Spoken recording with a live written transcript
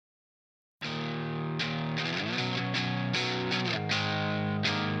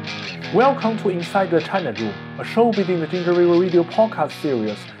Welcome to Inside the China Room, a show within the Ginger River Radio podcast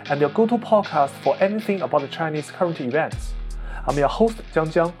series and your go-to podcast for anything about the Chinese current events. I'm your host,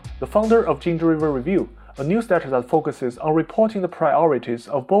 Jiang, the founder of Ginger River Review, a newsletter that focuses on reporting the priorities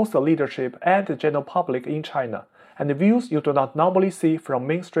of both the leadership and the general public in China, and the views you do not normally see from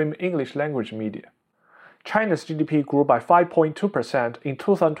mainstream English language media. China's GDP grew by 5.2% in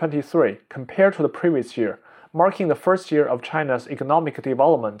 2023 compared to the previous year, marking the first year of China's economic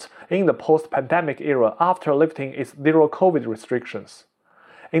development in the post-pandemic era after lifting its zero-COVID restrictions.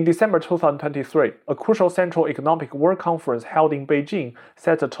 In December 2023, a crucial Central Economic Work Conference held in Beijing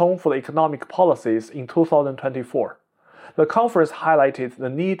set the tone for the economic policies in 2024. The conference highlighted the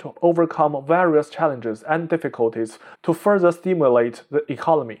need to overcome various challenges and difficulties to further stimulate the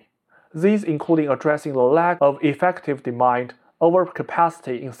economy. These including addressing the lack of effective demand,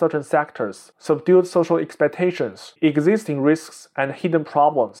 overcapacity in certain sectors, subdued social expectations, existing risks and hidden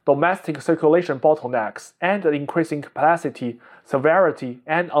problems, domestic circulation bottlenecks, and the increasing capacity, severity,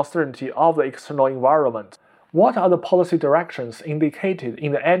 and uncertainty of the external environment. What are the policy directions indicated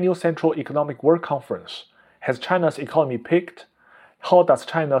in the annual Central Economic Work Conference? Has China's economy peaked? How does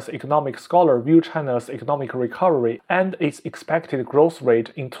China's economic scholar view China's economic recovery and its expected growth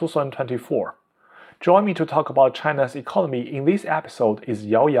rate in 2024? Join me to talk about China's economy in this episode is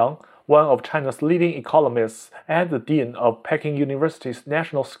Yao Yang, one of China's leading economists and the Dean of Peking University's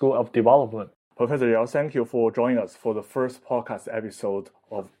National School of Development. Professor Yao, thank you for joining us for the first podcast episode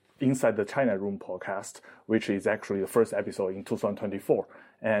of Inside the China Room podcast, which is actually the first episode in 2024.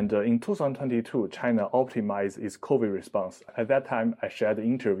 And in 2022, China optimized its COVID response. At that time, I shared the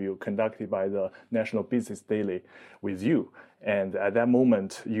interview conducted by the National Business Daily with you. And at that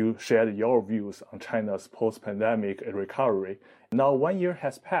moment, you shared your views on China's post-pandemic recovery. Now 1 year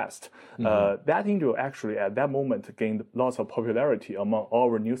has passed. That interview actually at that moment gained lots of popularity among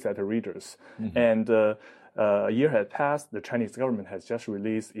our newsletter readers. And a year had passed, the Chinese government has just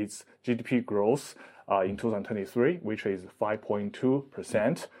released its GDP growth in 2023, which is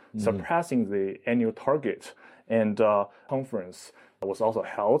 5.2%, surpassing the annual target. And conference was also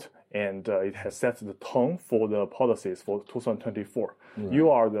held, and it has set the tone for the policies for 2024. Right.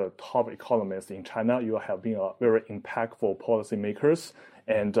 You are the top economist in China. You have been a very impactful policymakers.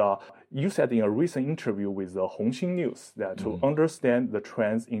 And you said in a recent interview with the Hongxin News that to understand the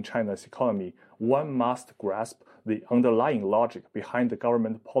trends in China's economy, one must grasp the underlying logic behind the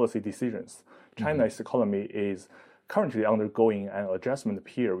government policy decisions. China's economy is currently undergoing an adjustment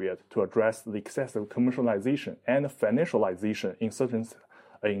period to address the excessive commercialization and financialization in certain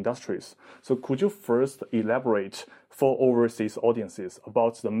industries. So could you first elaborate for overseas audiences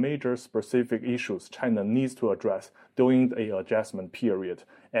about the major specific issues China needs to address during the adjustment period,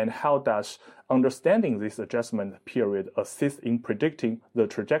 and how does understanding this adjustment period assist in predicting the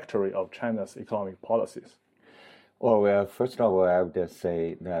trajectory of China's economic policies? Well, first of all, I would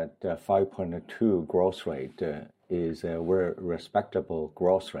say that 5.2 growth rate is a very respectable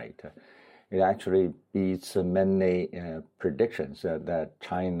growth rate. It actually beats many predictions that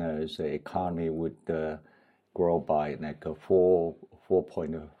China's economy would grow by like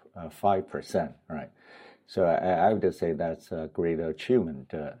 4.5%, right? So I would say that's a great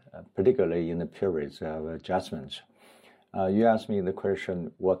achievement, particularly in the periods of adjustments. You asked me the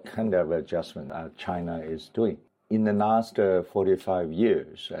question, what kind of adjustment China is doing? In the last 45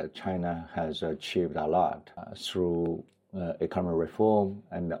 years, China has achieved a lot through economic reform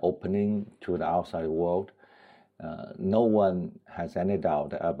and opening to the outside world. No one has any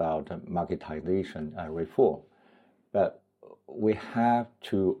doubt about marketization reform. But we have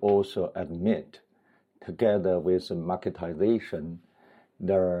to also admit, together with marketization,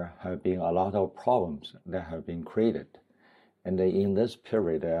 there have been a lot of problems that have been created. And in this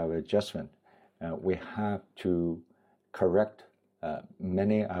period of adjustment, we have to correct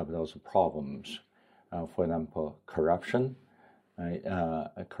many of those problems. For example, corruption.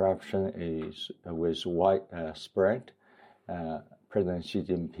 Corruption is with widespread. President Xi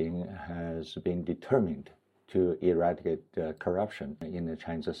Jinping has been determined to eradicate corruption in the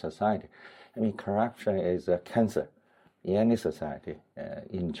Chinese society. I mean, corruption is a cancer in any society.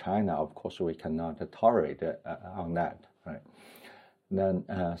 In China, of course, we cannot tolerate on that. Right? Then,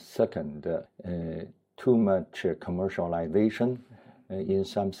 second, too much commercialization in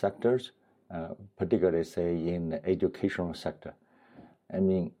some sectors, particularly, say, in the educational sector. I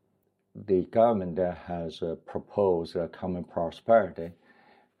mean, the government has proposed common prosperity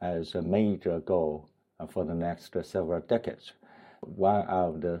as a major goal for the next several decades. One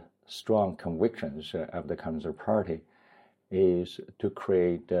of the strong convictions of the Communist Party is to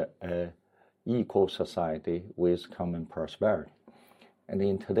create an equal society with common prosperity. And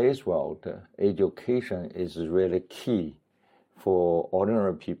in today's world, education is really key for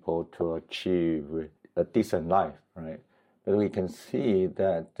ordinary people to achieve a decent life, right? But we can see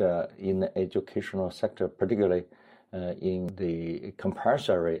that in the educational sector, particularly in the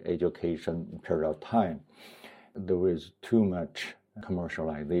compulsory education period of time, there is too much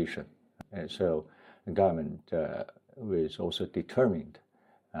commercialization. And so the government was also determined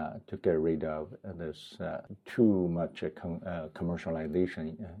to get rid of this too much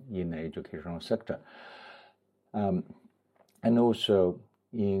commercialization in the educational sector. And also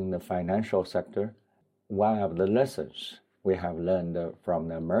in the financial sector, one of the lessons we have learned from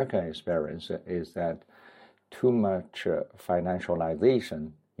the American experience is that too much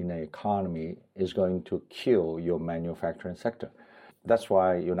financialization in the economy is going to kill your manufacturing sector. That's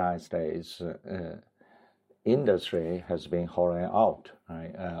why United States industry has been hollowing out,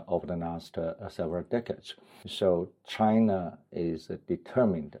 right, over the last several decades. So China is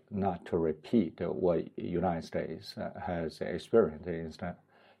determined not to repeat what United States has experienced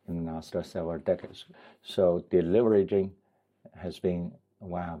in the last several decades. So deleveraging has been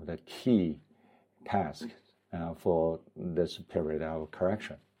one of the key tasks for this period of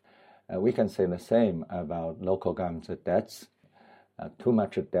correction. We can say the same about local government debts. Too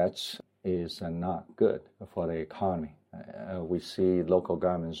much debts is not good for the economy. We see local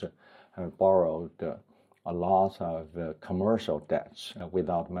governments have borrowed a lot of commercial debts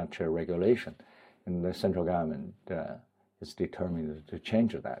without much regulation, and the central government is determined to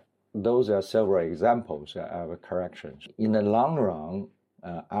change that. Those are several examples of corrections. In the long run,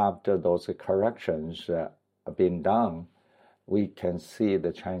 after those corrections have been done, we can see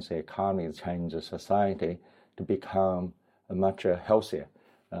the Chinese economy, Chinese society to become a much healthier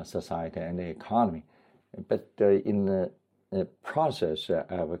society and the economy. But in the process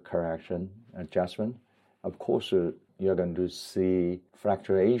of correction, adjustment, of course, you're going to see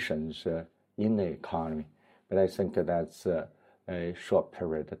fluctuations in the economy. But I think that's a short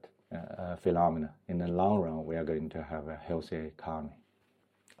period phenomena. In the long run, we are going to have a healthier economy.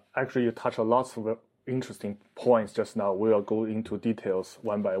 Actually, you touched on lots of interesting points just now. We'll go into details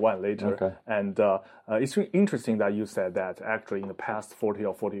one by one later. Okay. And it's interesting that you said that actually in the past 40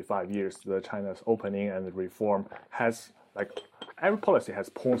 or 45 years, the China's opening and reform has, like, every policy has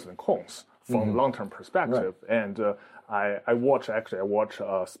pros and cons from long-term perspective. Right. And I watched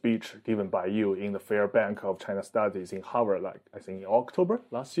a speech given by you in the Fairbank of China Studies in Harvard, like I think in October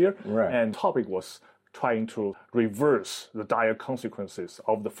last year. Right. And topic was trying to reverse the dire consequences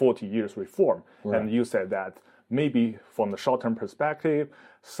of the 40 years reform. Right. And you said that maybe from the short-term perspective,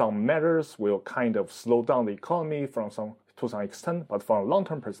 some measures will kind of slow down the economy to some extent, but from a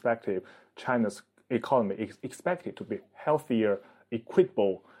long-term perspective, China's economy is expected to be healthier,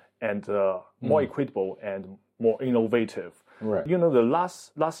 equitable, and more equitable and more innovative. Right. You know, the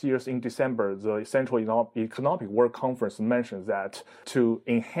last year's in December, the Central Economic World Conference mentioned that to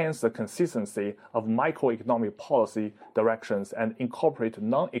enhance the consistency of microeconomic policy directions and incorporate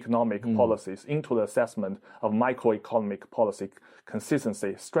non-economic policies into the assessment of microeconomic policy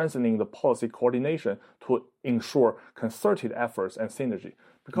consistency, strengthening the policy coordination to ensure concerted efforts and synergy.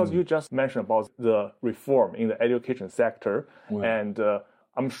 Because you just mentioned about the reform in the education sector, and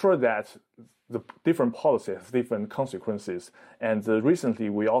I'm sure that the different policies have different consequences. And recently,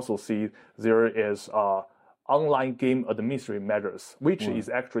 we also see there is online game administrative measures, which is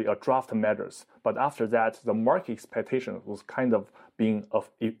actually a draft measures. But after that, the market expectation was kind of being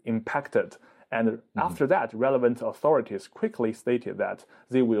impacted. And after that, relevant authorities quickly stated that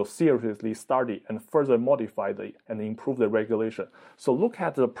they will seriously study and further modify and improve the regulation. So look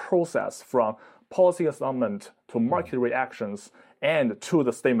at the process from policy assessment to market reactions and to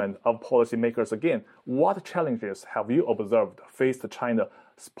the statement of policymakers again. What challenges have you observed faced China's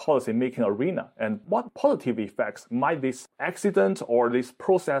policy-making arena, and what positive effects might this accident or this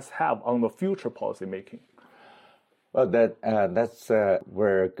process have on the future policy-making? Well, that's a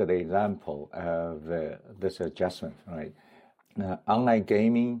very good example of this adjustment, right? Online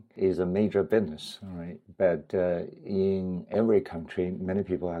gaming is a major business, right? But in every country, many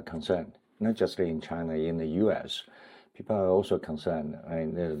people are concerned, not just in China, in the U.S., people are also concerned.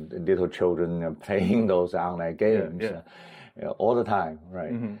 Right? The little children are playing those online games all the time,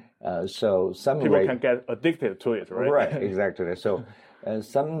 right? So some people can get addicted to it, right? Right, exactly. So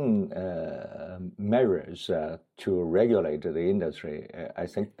some measures to regulate the industry, I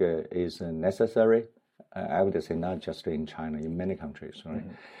think, is necessary. I would say not just in China, in many countries, right?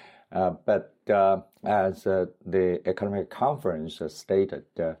 But as the economic conference stated,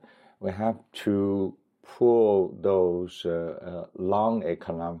 we have to pull those long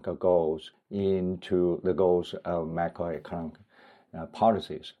economic goals into the goals of macroeconomic.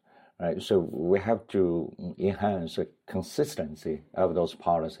 policies, right? So we have to enhance the consistency of those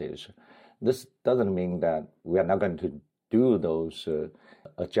policies. This doesn't mean that we are not going to do those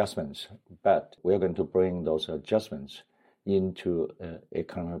adjustments, but we are going to bring those adjustments into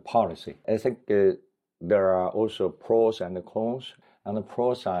economic policy. I think there are also pros and cons. On the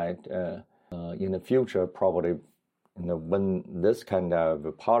pro side, in the future, probably when this kind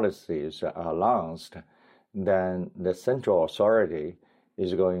of policies are launched, then the central authority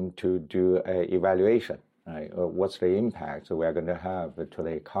is going to do an evaluation, right? What's the impact we are going to have to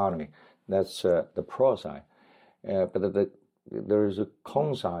the economy? That's the pro side. But there is a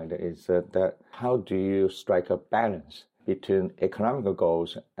con side, is that how do you strike a balance between economic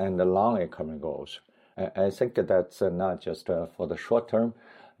goals and the non-economic goals? I think that's not just for the short term,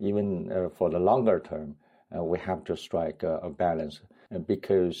 even for the longer term, we have to strike a balance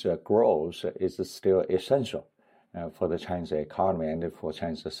because growth is still essential for the Chinese economy and for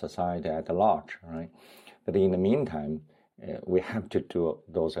Chinese society at large, right? But in the meantime, we have to do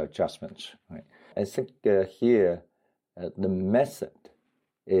those adjustments, right? I think here the method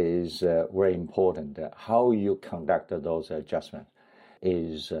is very important. How you conduct those adjustments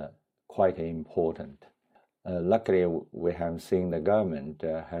is quite important. Luckily, we have seen the government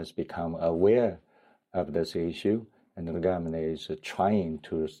has become aware of this issue, and the government is trying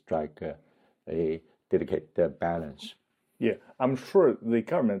to strike a delicate balance. Yeah, I'm sure the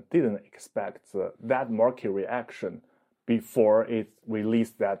government didn't expect that market reaction before it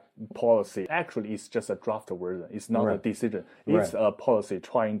released that policy. Actually, it's just a draft version. It's not a decision. It's a policy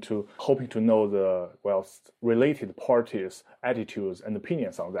hoping to know the related parties' attitudes and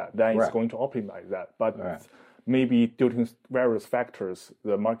opinions on that. Then it's going to optimize that. But maybe due to various factors,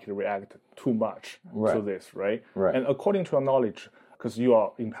 the market react too much to this, right? And according to your knowledge, because you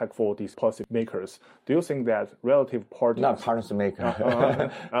are impactful, these policy makers, do you think that relative parties... Not policy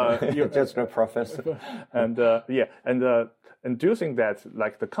maker. You're just a professor. And do you think that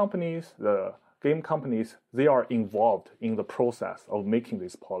like the companies, the game companies, they are involved in the process of making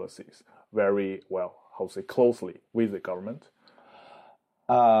these policies very closely with the government?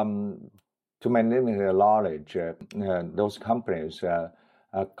 To my limited knowledge, those companies are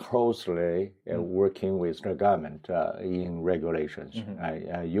closely working with the government in regulations.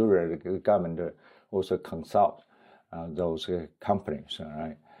 Usually, the government also consult those companies.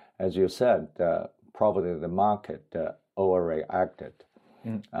 Right? As you said, probably the market overreacted.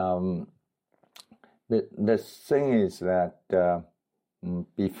 The thing is that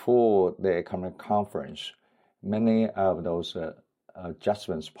before the economic conference, many of those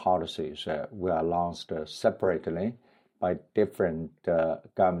adjustments policies were launched separately by different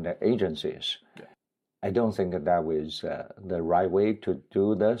government agencies. I don't think that was the right way to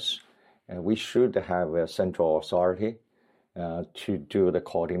do this. We should have a central authority to do the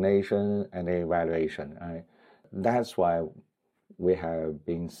coordination and the evaluation. Right? That's why we have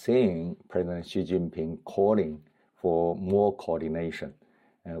been seeing President Xi Jinping calling for more coordination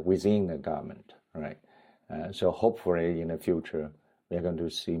within the government. Right? So hopefully in the future, we're going to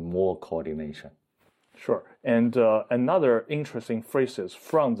see more coordination. Sure. And another interesting phrases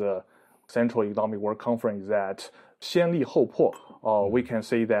from the Central Economic Work Conference is that 先立后破. We can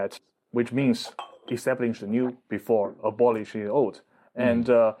say that, which means establish the new before abolishing the old. And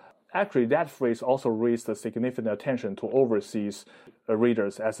actually, that phrase also raised a significant attention to overseas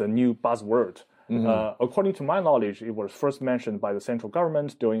readers as a new buzzword. According to my knowledge, it was first mentioned by the central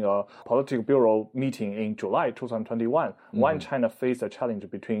government during a political bureau meeting in July 2021, when China faced a challenge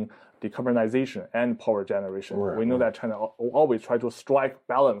between decarbonization and power generation. We know that China always tries to strike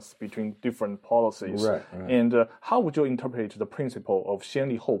balance between different policies. And how would you interpret the principle of 先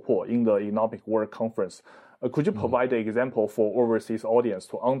立后破 in the Economic Work Conference? Could you provide an example for overseas audience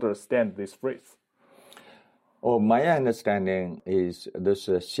to understand this phrase? Well, my understanding is this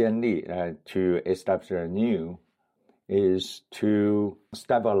先立 to establish a new is to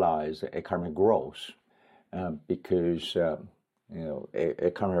stabilize economic growth because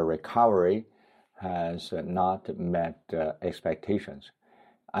economic recovery has not met expectations.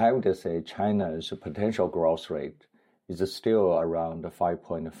 I would say China's potential growth rate is still around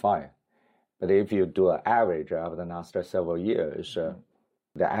 5.5. But if you do an average of the last several years,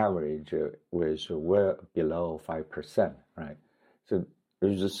 the average was well below 5%, right? So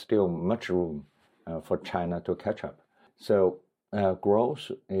there's still much room for China to catch up. So growth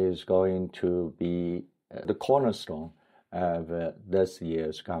is going to be the cornerstone of this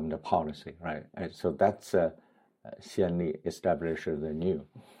year's government policy, right? And so that's 先立 establish the new.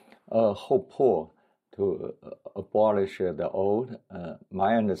 后破 to abolish the old.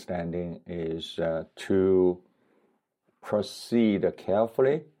 My understanding is to proceed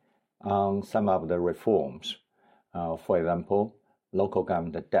carefully on some of the reforms. For example, local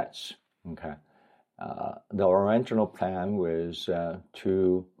government debts. Okay, the original plan was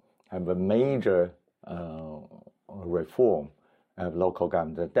to have a major reform of local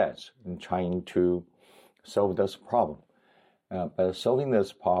government debts in trying to solve this problem. But solving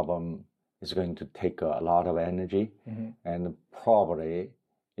this problem is going to take a lot of energy, and probably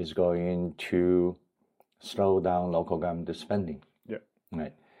is going to slow down local government spending. Yeah.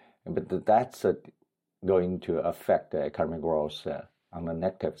 Right. But that's going to affect the economic growth on the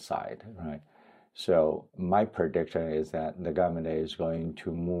negative side, right? So my prediction is that the government is going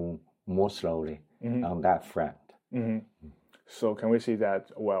to move more slowly on that front. So can we see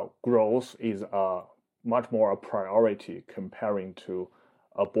that, well, growth is much more a priority comparing to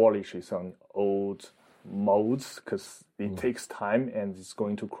abolishing some old modes, because it takes time and it's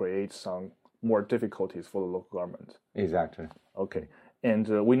going to create some more difficulties for the local government. Exactly. Okay.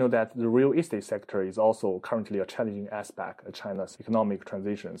 And we know that the real estate sector is also currently a challenging aspect of China's economic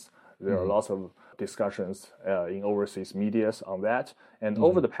transitions. There are lots of discussions in overseas medias on that. And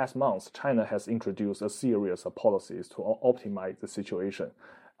over the past months, China has introduced a series of policies to optimize the situation.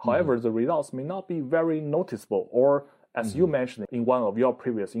 However, the results may not be very noticeable, or as you mentioned in one of your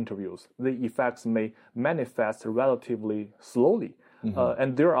previous interviews, the effects may manifest relatively slowly.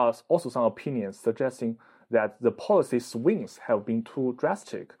 And there are also some opinions suggesting that the policy swings have been too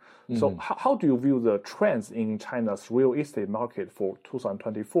drastic. So how do you view the trends in China's real estate market for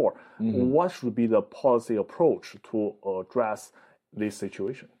 2024? What should be the policy approach to address this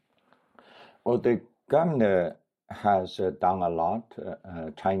situation? Well, the government has done a lot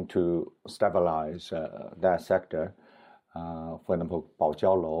trying to stabilize that sector. For example, 保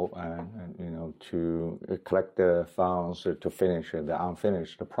交楼, and to collect the funds to finish the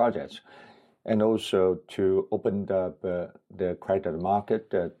unfinished projects, and also to open up the credit market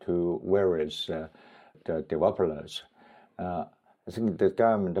to various the developers. I think the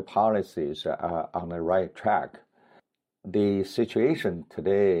government policies are on the right track. The situation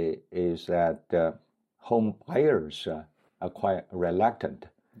today is that home buyers are quite reluctant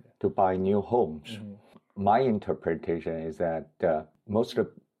to buy new homes. My interpretation is that most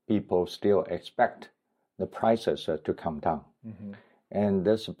people still expect the prices to come down. And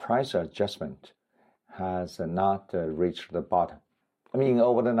this price adjustment has not reached the bottom. I mean,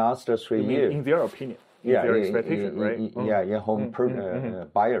 over the last 3 years. In their opinion, their expectation, right? Yeah, home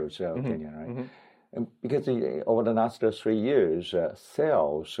buyers' opinion, right? And because over the last 3 years,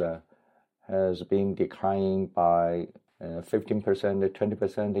 sales has been declining by 15%,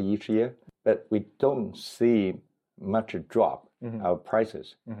 20% each year. But we don't see much drop of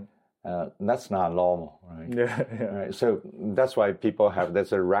prices. That's not normal, right? Yeah. Right? So that's why people have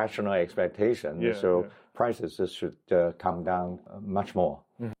this rational expectation. Prices should come down much more.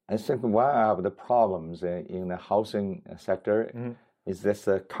 I think one of the problems in the housing sector is this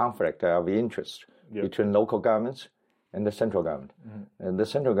conflict of interest between local governments and the central government. And the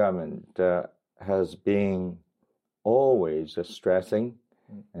central government has been always stressing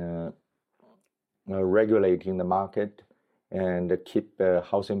regulating the market and keep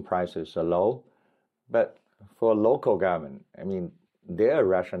housing prices low. But for local government, I mean, their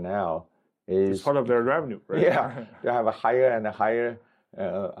rationale is... It's part of their revenue, right? Yeah, to have a higher and higher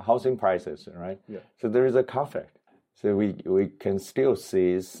housing prices, right? Yeah. So there is a conflict. So we can still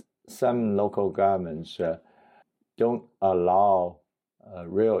see some local governments don't allow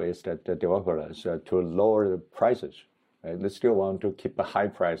real estate developers to lower the prices. Right? They still want to keep high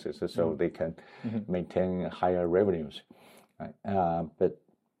prices so they can maintain higher revenues. Right? But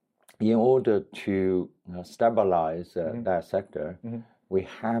in order to stabilize that sector, we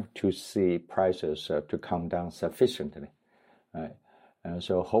have to see prices to come down sufficiently. Right?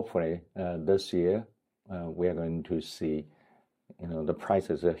 So hopefully this year we are going to see, the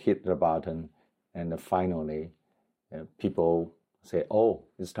prices hit the bottom, and finally people say, oh,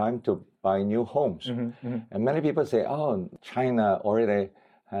 it's time to buy new homes. And many people say, oh, China already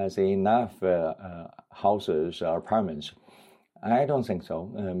has enough houses or apartments. I don't think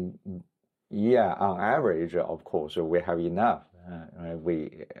so. Yeah, on average, of course, we have enough.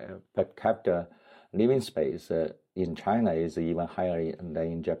 We per capita living space in China is even higher than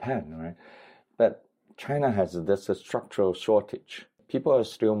in Japan, right? But China has this structural shortage. People are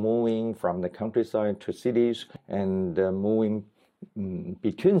still moving from the countryside to cities and moving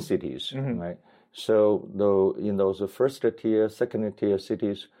between cities, right? So though in those first tier, second tier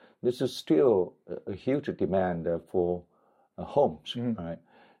cities, this is still a huge demand for homes, right?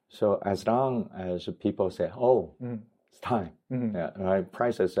 So as long as people say, it's time, right?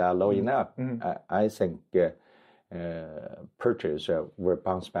 Prices are low enough, I think purchase will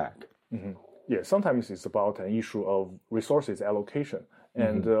bounce back. Mm-hmm. Yeah, sometimes it's about an issue of resources allocation.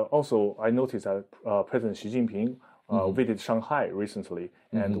 And also, I noticed that President Xi Jinping visited Shanghai recently,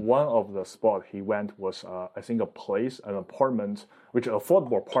 and one of the spots he went was, I think, an apartment, which is an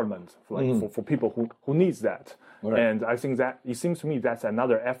affordable apartment for people who needs that. Right. And I think that it seems to me that's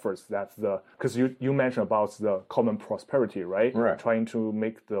another effort that because you mentioned about the common prosperity, right? Right. Trying to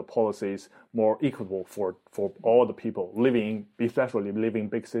make the policies more equitable for all the people especially living in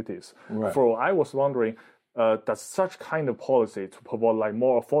big cities. Right. So I was wondering, does such kind of policy to provide like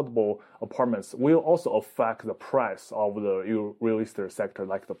more affordable apartments will also affect the price of the real estate sector,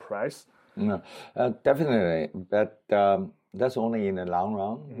 like the price? No, definitely, but that's only in the long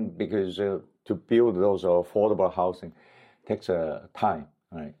run because to build those affordable housing takes time,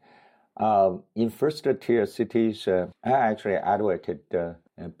 right? In first tier cities, I actually advocated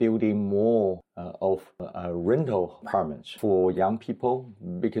building more of rental apartments for young people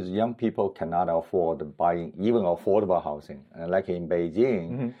because young people cannot afford buying even affordable housing. Like in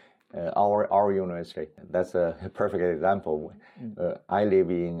Beijing, our university, that's a perfect example. I live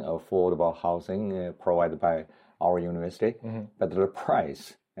in affordable housing provided by our university, but the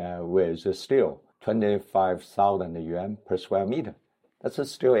price was still 25,000 yuan per square meter.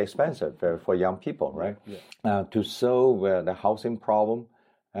 That's still expensive for young people, right? Yeah. To solve the housing problem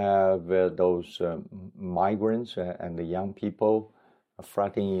with those migrants and the young people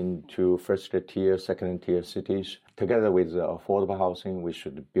flooding into first tier, second tier cities, together with affordable housing, we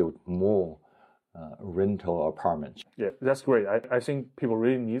should build more rental apartments. Yeah, that's great. I think people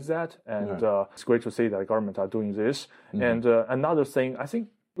really need that, and it's great to see that governments are doing this. And another thing, I think,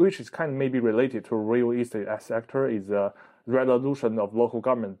 which is kind of maybe related to real estate sector, is the resolution of local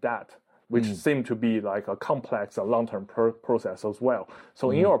government debt, which seem to be like a complex and long-term process as well.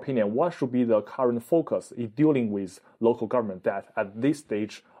 So in your opinion, what should be the current focus in dealing with local government debt at this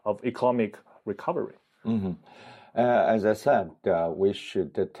stage of economic recovery? As I said, we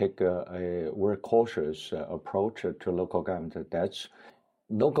should take a very cautious approach to local government debts.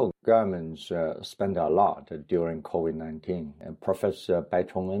 Local governments spend a lot during COVID-19. Professor Bai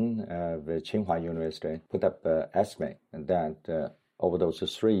Chong'en of Tsinghua University put up an estimate that over those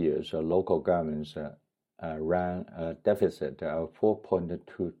 3 years, local governments ran a deficit of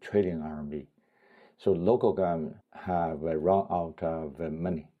 4.2 trillion RMB. So local governments have run out of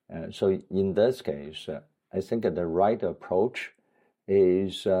money. So in this case, I think the right approach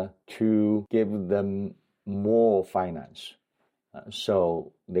is to give them more finance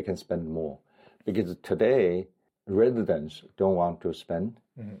so they can spend more. Because today, residents don't want to spend.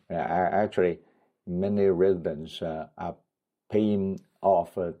 Actually, many residents are paying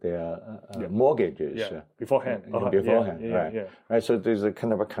off their mortgages beforehand. Right. So there's a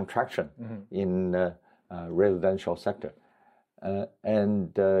kind of a contraction in the residential sector.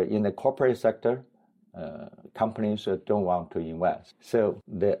 And in the corporate sector, companies don't want to invest. So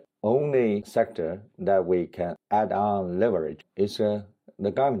the only sector that we can add on leverage is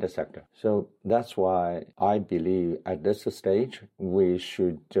the government sector. So that's why I believe at this stage we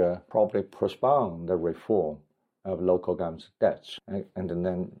should probably postpone the reform of local government debts and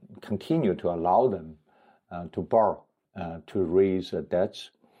then continue to allow them to borrow, to raise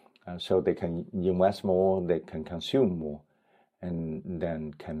debts so they can invest more, they can consume more, and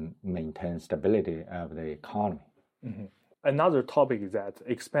then can maintain stability of the economy. Another topic is that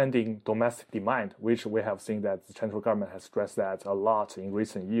expanding domestic demand, which we have seen that the central government has stressed that a lot in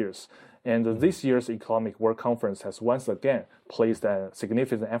recent years. And this year's Economic World Conference has once again placed a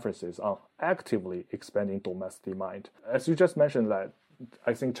significant emphasis on actively expanding domestic demand. As you just mentioned, that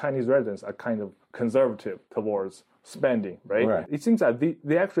I think Chinese residents are kind of conservative towards spending, right? It seems that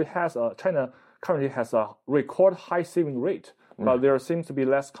they actually China currently has a record high saving rate, but there seems to be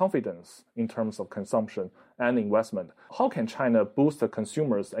less confidence in terms of consumption and investment. How can China boost the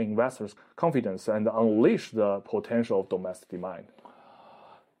consumers' and investors' confidence and unleash the potential of domestic demand?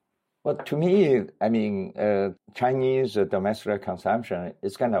 Well, to me, I mean, Chinese domestic consumption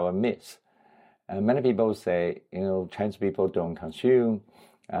is kind of a myth. Many people say, Chinese people don't consume,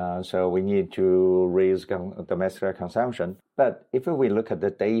 so we need to raise domestic consumption. But if we look at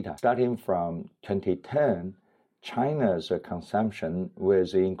the data, starting from 2010, China's consumption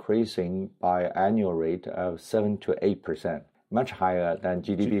was increasing by annual rate of 7 to 8%, much higher than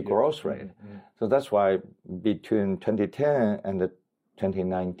GDP growth rate. So that's why between 2010 and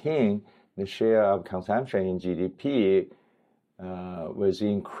 2019, the share of consumption in GDP was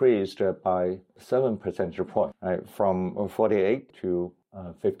increased by 7 percentage points, right, from 48 to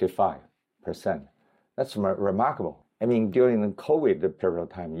 55%. That's remarkable. I mean, during the COVID period of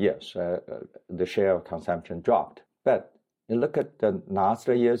time, yes, the share of consumption dropped. But you look at the last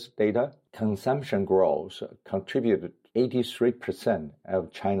year's data, consumption growth contributed 83%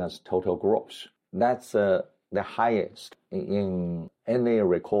 of China's total growth. That's the highest in any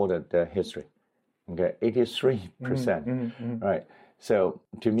recorded history. Okay, 83%, right? So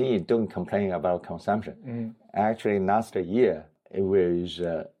to me, don't complain about consumption. Actually, last year, it was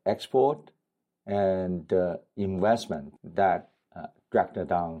export and investment that dragged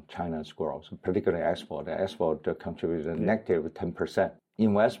down China's growth, particularly export. Export contributed negative 10%.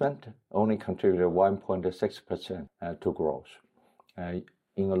 Investment only contributed 1.6% to growth.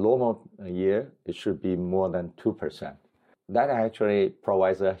 In a normal year, it should be more than 2%. That actually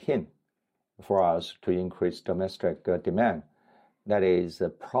provides a hint for us to increase domestic demand. That is,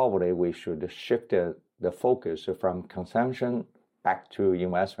 probably we should shift the focus from consumption back to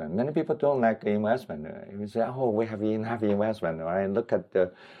investment. Many people don't like investment. You say, oh, we have enough investment, right? Look at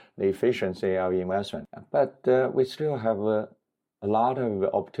the efficiency of investment. But we still have a lot of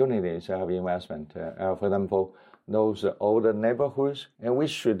opportunities of investment. For example, those older neighborhoods, and we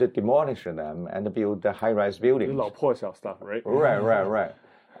should demolish them and build high-rise buildings. 老破小 stuff, right? Right.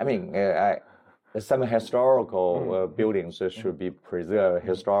 I mean, some historical buildings should be preserved.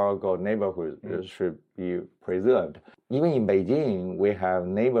 Historical neighborhoods should be preserved. Even in Beijing, we have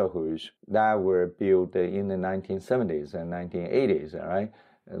neighborhoods that were built in the 1970s and 1980s, right?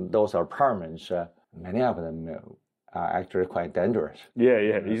 And those are apartments. Many of them are actually quite dangerous. Yeah.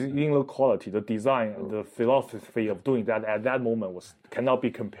 In the quality, the design, and the philosophy of doing that at that moment cannot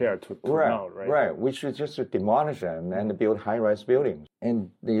be compared to now, right? Right. We should just demolish them and build high-rise buildings.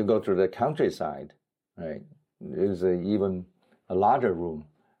 And then you go to the countryside, right? There's even a larger room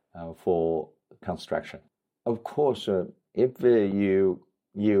for construction. Of course, if you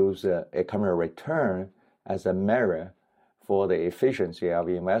use economic return as a measure for the efficiency of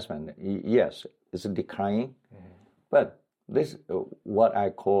investment, yes, it's declining. But this is what I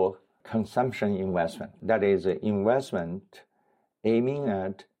call consumption investment. That is investment aiming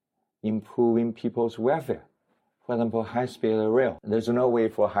at improving people's welfare. For example, high-speed rail. There's no way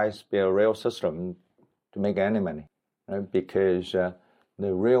for high-speed rail system to make any money, right? Because the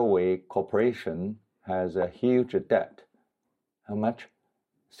railway corporation has a huge debt. How much?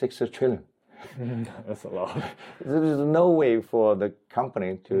 6 trillion. That's a lot. There's no way for the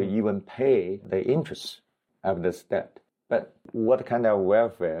company to even pay the interest of this debt. But what kind of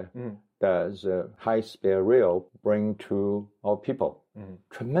welfare does high-speed rail bring to our people?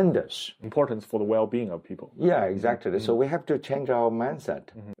 Tremendous. Importance for the well-being of people. Yeah, exactly. So we have to change our mindset.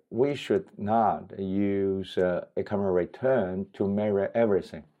 We should not use economic return to measure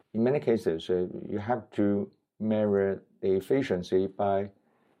everything. In many cases, you have to measure the efficiency by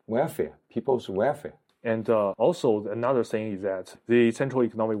welfare, people's welfare. And also another thing is that the Central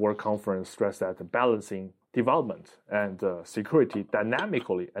Economic Work Conference stressed that balancing development and security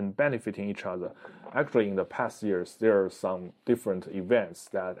dynamically and benefiting each other. Actually, in the past years, there are some different events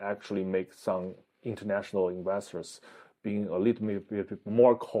that actually make some international investors being a little bit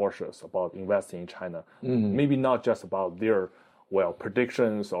more cautious about investing in China. Maybe not just about their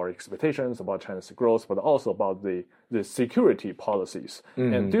predictions or expectations about China's growth, but also about the security policies.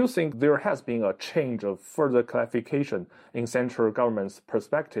 And do you think there has been a change of further clarification in central government's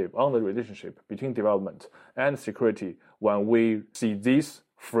perspective on the relationship between development and security when we see these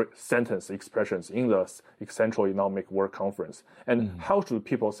sentence expressions in the Central Economic Work Conference? And how should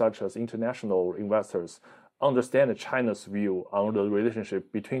people such as international investors understand China's view on the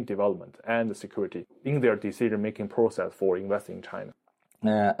relationship between development and security in their decision-making process for investing in China?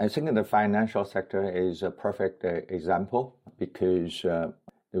 I think the financial sector is a perfect example because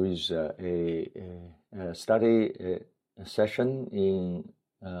there is a study session in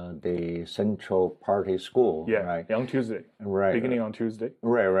the Central Party School. Yeah, right? On Tuesday. Right. Beginning on Tuesday.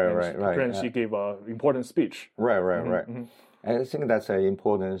 Right. She gave an important speech. Right. I think that's an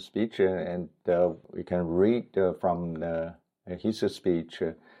important speech, and we can read from his speech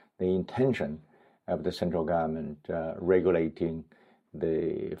the intention of the central government regulating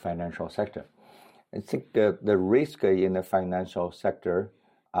the financial sector. I think the risk in the financial sector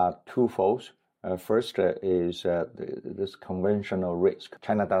are twofold. First is this conventional risk.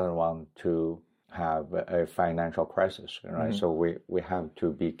 China doesn't want to have a financial crisis, right? So we have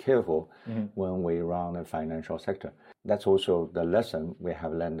to be careful when we run a financial sector. That's also the lesson we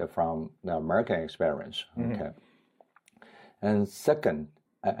have learned from the American experience. Okay. And second,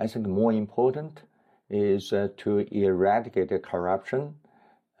 I think more important is to eradicate the corruption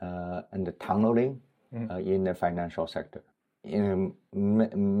and the tunneling in the financial sector. In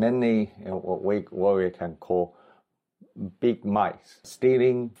many what we can call big mice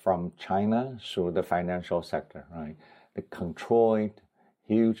stealing from China through the financial sector, right? They controlled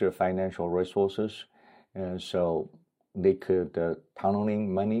huge financial resources, and so they could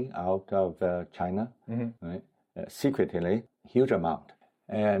tunneling money out of China, right? Secretly, huge amount.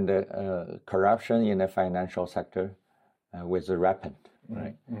 And corruption in the financial sector was rampant,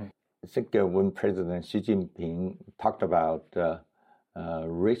 right? I think when President Xi Jinping talked about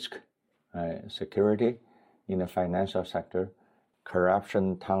risk, security in the financial sector,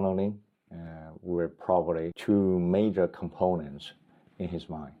 corruption, tunneling were probably two major components in his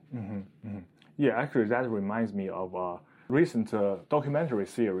mind. Yeah, actually, that reminds me of a recent documentary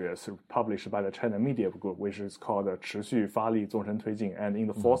series published by the China Media Group, which is called 持续发力纵深推进. And in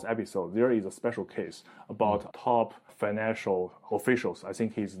the fourth episode, there is a special case about top financial officials. I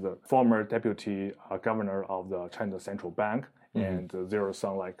think he's the former deputy governor of the China Central Bank. And there are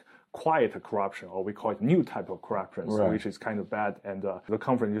some like quiet corruption, or we call it new type of corruption, which is kind of bad. And the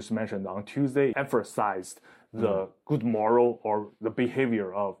conference just mentioned on Tuesday emphasized the good moral or the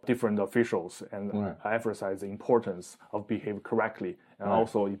behavior of different officials, and emphasized the importance of behave correctly. And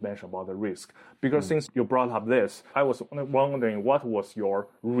also it mentioned about the risk. Because since you brought up this, I was wondering what was your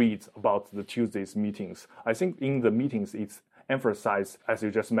read about the Tuesday's meetings. I think in the meetings it's emphasized, as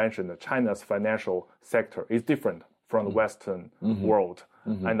you just mentioned, that China's financial sector is different from the Western world.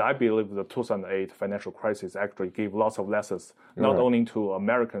 And I believe the 2008 financial crisis actually gave lots of lessons, not only to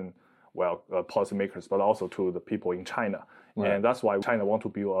American policymakers, but also to the people in China. And that's why China wants to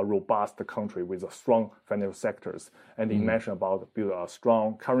build a robust country with a strong financial sectors. And he mentioned about build a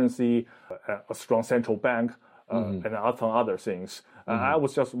strong currency, a strong central bank, and other things. I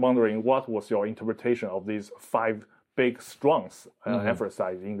was just wondering, what was your interpretation of these 5 big strongs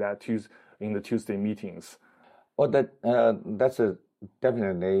emphasized in the Tuesday meetings? Well, that's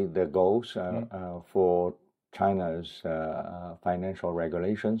definitely the goals for China's financial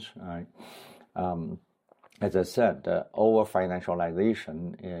regulations. Right? As I said,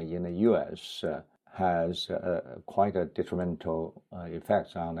 over-financialization in the U.S. has quite a detrimental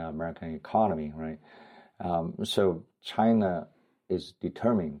effects on the American economy. Right? So China is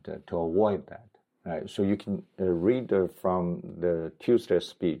determined to avoid that. Right? So you can read from the Tuesday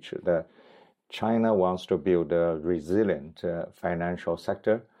speech that China wants to build a resilient financial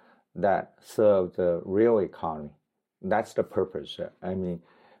sector that serves the real economy. That's the purpose. I mean,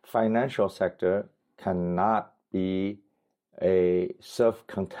 financial sector cannot be a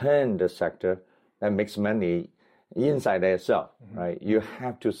self-contained sector that makes money inside itself, right? You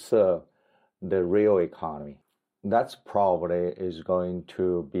have to serve the real economy. That's probably is going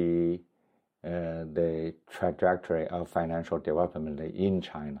to be the trajectory of financial development in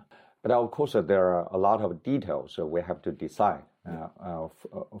China. But of course, there are a lot of details we have to decide.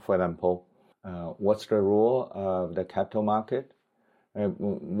 For example, what's the role of the capital market?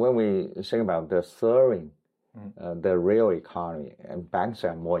 When we think about the serving the real economy, and banks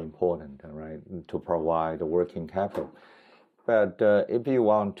are more important, right, to provide the working capital. But if you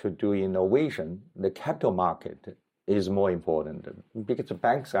want to do innovation, the capital market is more important, because the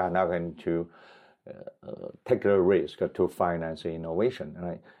banks are not going to take the risk to finance innovation,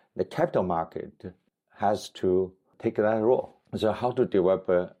 right? The capital market has to take that role. So how to develop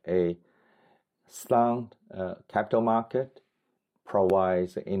a sound capital market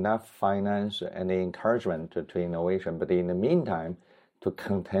provides enough finance and encouragement to innovation, but in the meantime, to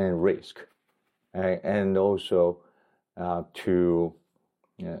contain risk, and also to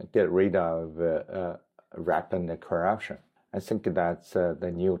get rid of rampant corruption. I think that's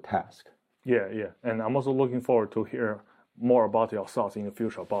the new task. Yeah. And I'm also looking forward to hear more about your thoughts in the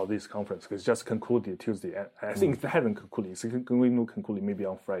future about this conference, because it just concluded Tuesday. I think it hasn't concluded. It's going to conclude maybe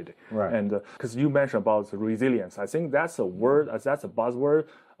on Friday. Right. And because you mentioned about the resilience, I think that's a word, that's a buzzword,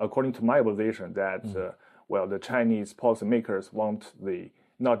 according to my observation, that, the Chinese policymakers want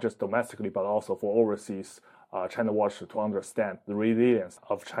not just domestically, but also for overseas China watchers to understand the resilience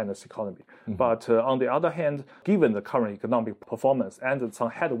of China's economy. But on the other hand, given the current economic performance and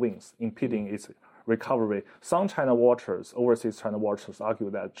some headwinds impeding its recovery, some China watchers, overseas China watchers, argue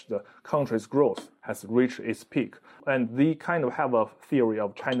that the country's growth has reached its peak, and they kind of have a theory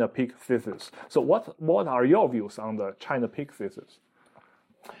of China peak thesis. So what are your views on the China peak thesis?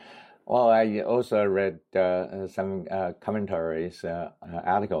 Well, I also read some commentaries,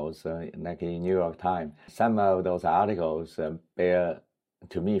 articles, like in New York Times. Some of those articles bear,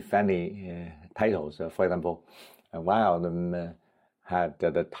 to me, funny titles. For example, one of them had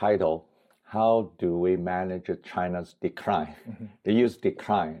the title, "How do we manage China's decline?" They use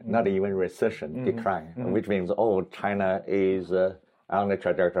decline, not even recession, decline, which means, China is on the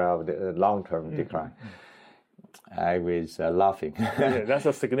trajectory of the long-term decline. I was laughing. Yeah, that's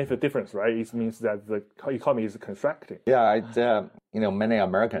a significant difference, right? It means that the economy is contracting. Yeah, many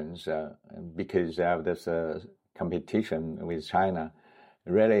Americans, because of this competition with China,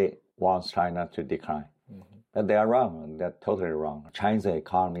 really wants China to decline. But they are wrong. They're totally wrong. China's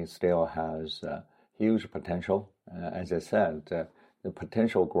economy still has huge potential. As I said, the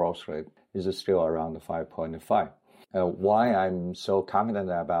potential growth rate is still around 5.5. Why I'm so confident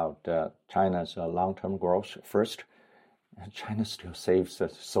about China's long-term growth? First, China still saves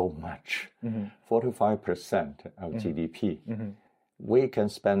us so much, 45% of GDP. We can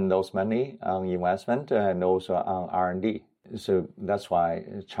spend those money on investment and also on R&D. So that's why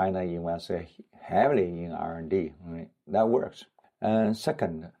China invests heavily in R&D. Right? That works. And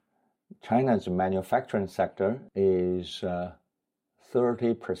second, China's manufacturing sector is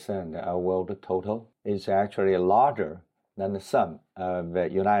 30% of world total. It's actually larger than the sum of the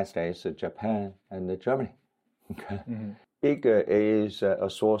United States, Japan, and Germany. Okay? Big is a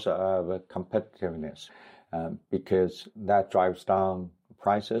source of competitiveness because that drives down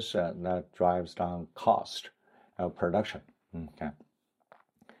prices, that drives down cost of production. Okay.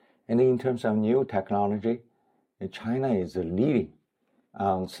 And in terms of new technology, China is leading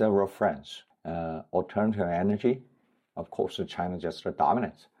on several fronts. Alternative energy, of course, China just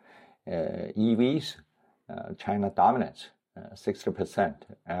dominates. EVs, China dominates. 60%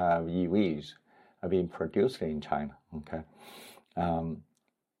 of EVs are being produced in China. Okay,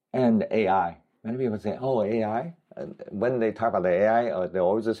 and AI. Many people say, "Oh, AI." When they talk about the AI, they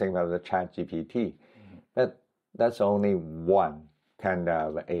always think about the ChatGPT, but that's only one kind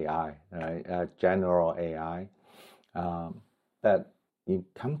of AI, right? General AI. But you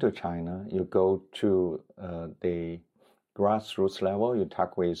come to China, you go to the grassroots level, you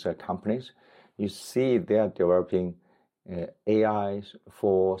talk with companies, you see they're developing AIs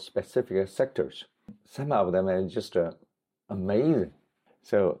for specific sectors. Some of them are just amazing.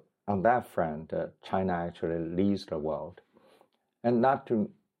 So on that front, China actually leads the world. And not to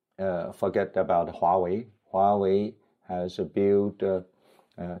forget about Huawei. Huawei has built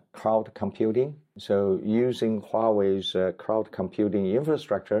cloud computing. So using Huawei's cloud computing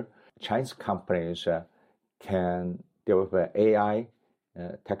infrastructure, Chinese companies can develop AI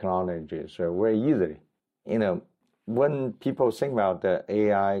technologies very easily. When people think about the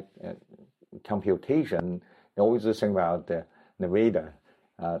AI computation, they always think about the NVIDIA,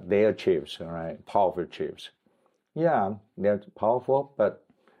 their chips, right? Powerful chips. Yeah, they're powerful, but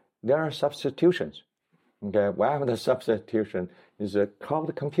there are substitutions. Okay, one of the substitution is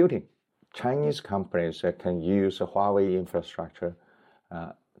cloud computing. Chinese companies can use Huawei infrastructure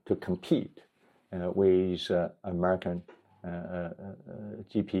to compete with American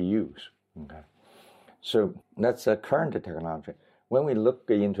GPUs. Okay, so that's a current technology. When we look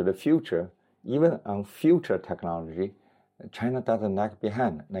into the future, even on future technology, China doesn't lag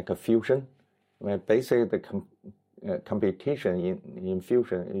behind, like a fusion. Basically, the competition in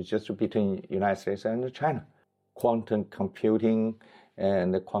fusion is just between United States and China. Quantum computing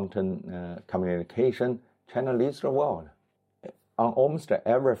and quantum communication, China leads the world. On almost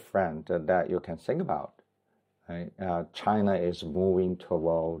every front that you can think about, right? China is moving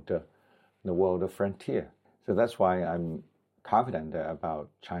toward the world frontier. So that's why I'm confident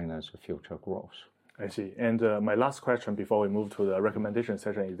about China's future growth. I see. And my last question before we move to the recommendation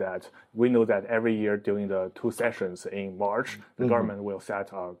session is that we know that every year during the 2 sessions in March, the government will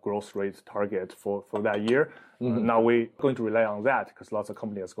set a growth rate target for that year. Now we're going to rely on that because lots of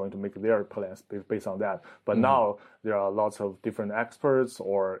companies are going to make their plans based on that. But now there are lots of different experts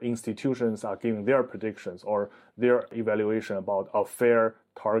or institutions are giving their predictions or their evaluation about a fair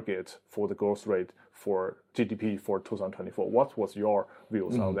target for the growth rate for GDP for 2024. What was your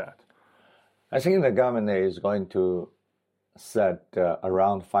views on that? I think the government is going to set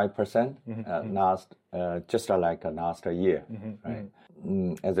around 5%, just like last year. Right?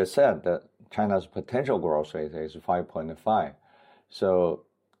 As I said, China's potential growth rate is 5.5. So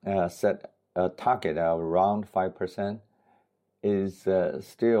set a target of around 5% is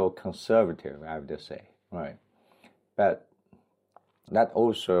still conservative, I would say. Right? But that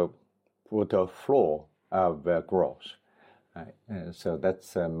also put a floor of growth. Right? And so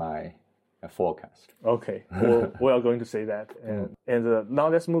that's my forecast. Okay, we are going to say that. And now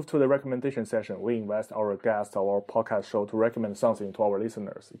let's move to the recommendation session. We invite our guests, our podcast show to recommend something to our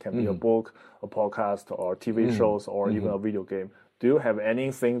listeners. It can be a book, a podcast, or TV shows, or even a video game. Do you have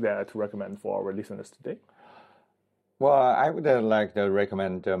anything that to recommend for our listeners today? Well, I would like to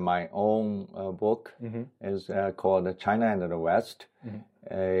recommend my own book. It's called China and the West,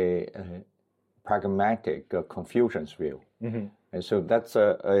 a pragmatic Confucian's view. And so that's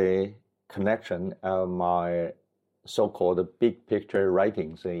a connection of my so-called big picture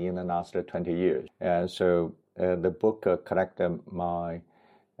writings in the last 20 years. So the book collected my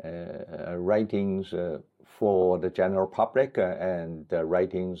writings for the general public and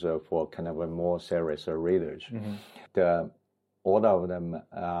writings for kind of a more serious readers. All of them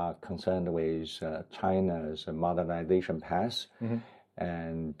are concerned with China's modernization path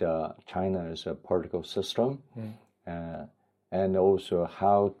and China's political system, and also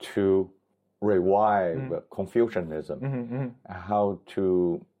how to revive Confucianism, how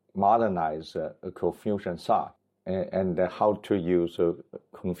to modernize Confucian thought, and how to use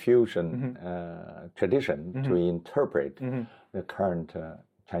Confucian tradition to interpret the current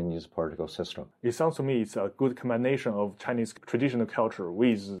Chinese political system. It sounds to me it's a good combination of Chinese traditional culture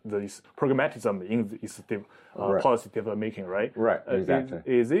with this pragmatism in its policy development making, right? Right, exactly.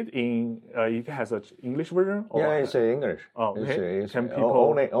 Is it in? It has an English version? Or? Yeah, it's English. Oh, okay. It's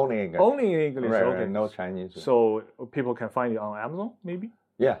only English. Only in English, right, okay. Right, no Chinese. So people can find it on Amazon, maybe?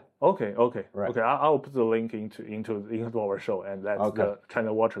 Yeah. Okay. Right. Okay. I'll put the link into our show, and that's the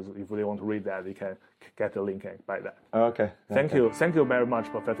China watchers. If they want to read that, they can get the link and buy that. Okay. Thank you very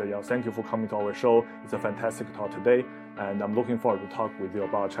much, Professor Yao. Thank you for coming to our show. It's a fantastic talk today, and I'm looking forward to talk with you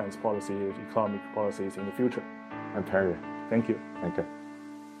about Chinese policy, economic policies in the future. My pleasure. Thank you. Thank you.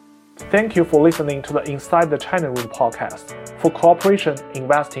 Thank you for listening to the Inside the China Room podcast. For cooperation,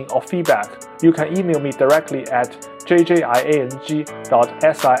 investing, or feedback, you can email me directly at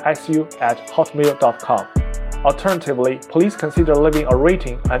jjiang.sisu@hotmail.com. Alternatively, please consider leaving a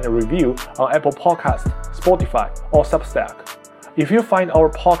rating and a review on Apple Podcasts, Spotify, or Substack. If you find our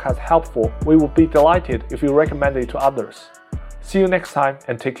podcast helpful, we would be delighted if you recommend it to others. See you next time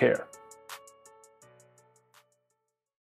and take care.